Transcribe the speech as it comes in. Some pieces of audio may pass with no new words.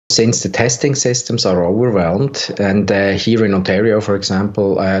since the testing systems are overwhelmed, and here in Ontario, for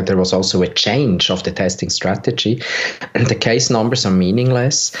example, there was also a change of the testing strategy, and the case numbers are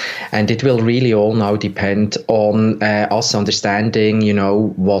meaningless, and it will really all now depend on us understanding,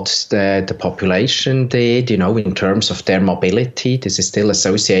 what the population did, in terms of their mobility. This is still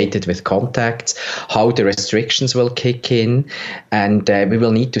associated with contacts, how the restrictions will kick in, and we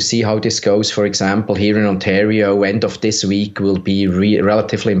will need to see how this goes. For example, here in Ontario, end of this week will be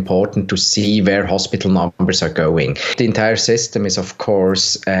relatively important to see where hospital numbers are going. The entire system is, of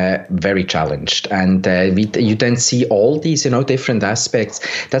course, very challenged, and you then see all these, different aspects.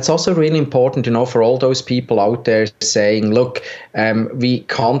 That's also really important, for all those people out there saying, look, we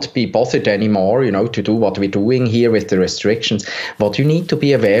can't be bothered anymore, to do what we're doing here with the restrictions. What you need to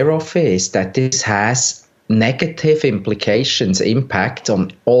be aware of is that this has negative implications, impact on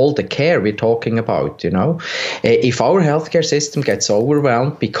all the care we're talking about. If our healthcare system gets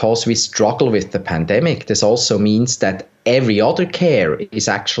overwhelmed because we struggle with the pandemic, this also means that every other care is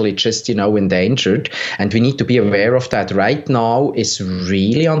actually just, endangered. And we need to be aware of that. Right now is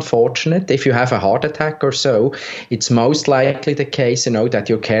really unfortunate. If you have a heart attack or so, it's most likely the case, that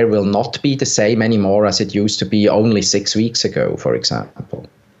your care will not be the same anymore as it used to be only 6 weeks ago, for example.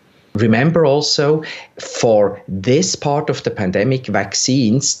 Remember also, for this part of the pandemic,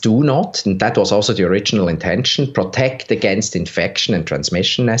 vaccines do not, and that was also the original intention, protect against infection and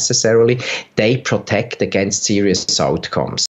transmission necessarily. They protect against serious outcomes.